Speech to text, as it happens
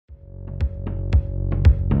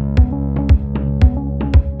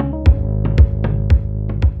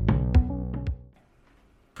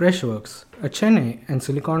Freshworks, a Chennai and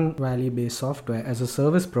Silicon Valley based software as a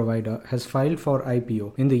service provider, has filed for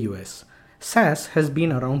IPO in the US. SaaS has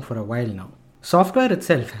been around for a while now. Software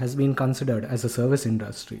itself has been considered as a service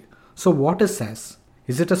industry. So what is SaaS?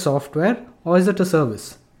 Is it a software or is it a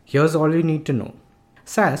service? Here's all you need to know.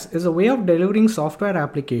 SaaS is a way of delivering software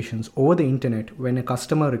applications over the internet when a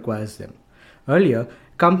customer requires them. Earlier,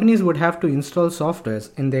 companies would have to install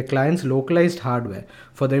softwares in their clients' localized hardware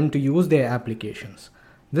for them to use their applications.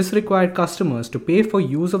 This required customers to pay for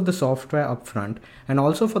use of the software upfront and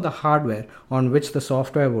also for the hardware on which the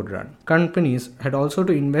software would run. Companies had also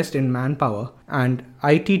to invest in manpower and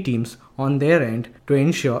IT teams on their end to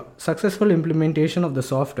ensure successful implementation of the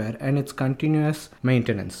software and its continuous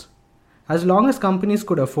maintenance. As long as companies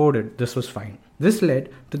could afford it, this was fine. This led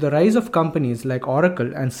to the rise of companies like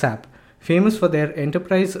Oracle and SAP, famous for their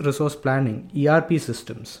enterprise resource planning (ERP)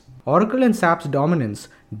 systems. Oracle and SAP's dominance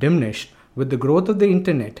diminished with the growth of the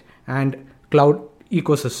internet and cloud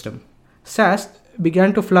ecosystem. SaaS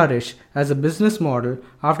began to flourish as a business model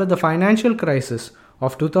after the financial crisis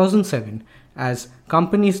of 2007 as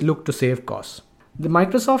companies looked to save costs. The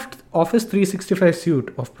Microsoft Office 365 suite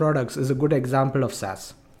of products is a good example of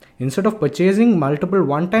SaaS. Instead of purchasing multiple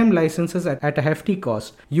one-time licenses at a hefty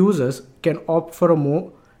cost, users can opt for a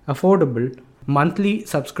more affordable monthly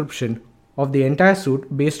subscription of the entire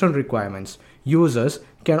suite based on requirements. Users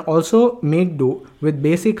can also make do with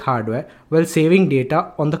basic hardware while saving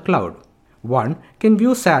data on the cloud. One can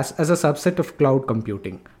view SaaS as a subset of cloud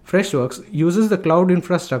computing. Freshworks uses the cloud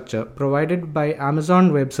infrastructure provided by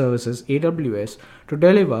Amazon Web Services (AWS) to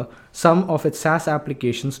deliver some of its SaaS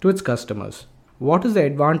applications to its customers. What is the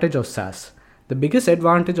advantage of SaaS? The biggest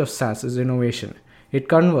advantage of SaaS is innovation. It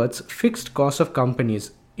converts fixed costs of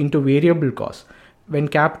companies into variable costs. When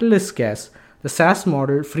capital is scarce, the SaaS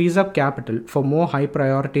model frees up capital for more high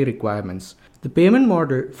priority requirements. The payment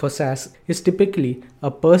model for SaaS is typically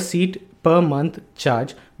a per seat per month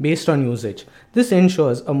charge based on usage. This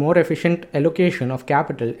ensures a more efficient allocation of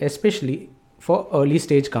capital, especially for early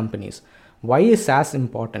stage companies. Why is SaaS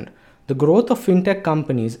important? The growth of fintech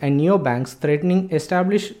companies and neobanks threatening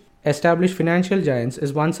established financial giants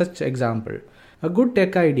is one such example. A good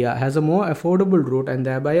tech idea has a more affordable route and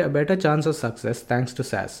thereby a better chance of success thanks to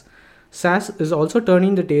SaaS. SaaS is also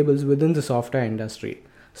turning the tables within the software industry.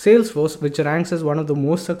 Salesforce, which ranks as one of the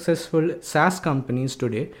most successful SaaS companies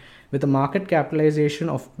today, with a market capitalization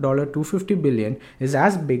of $250 billion, is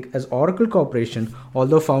as big as Oracle Corporation,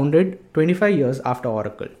 although founded 25 years after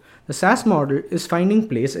Oracle. The SaaS model is finding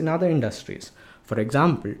place in other industries. For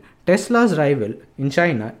example, Tesla's rival in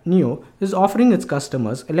China, NIO, is offering its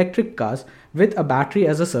customers electric cars with a battery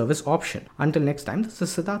as a service option. Until next time, this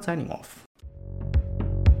is Siddharth signing off.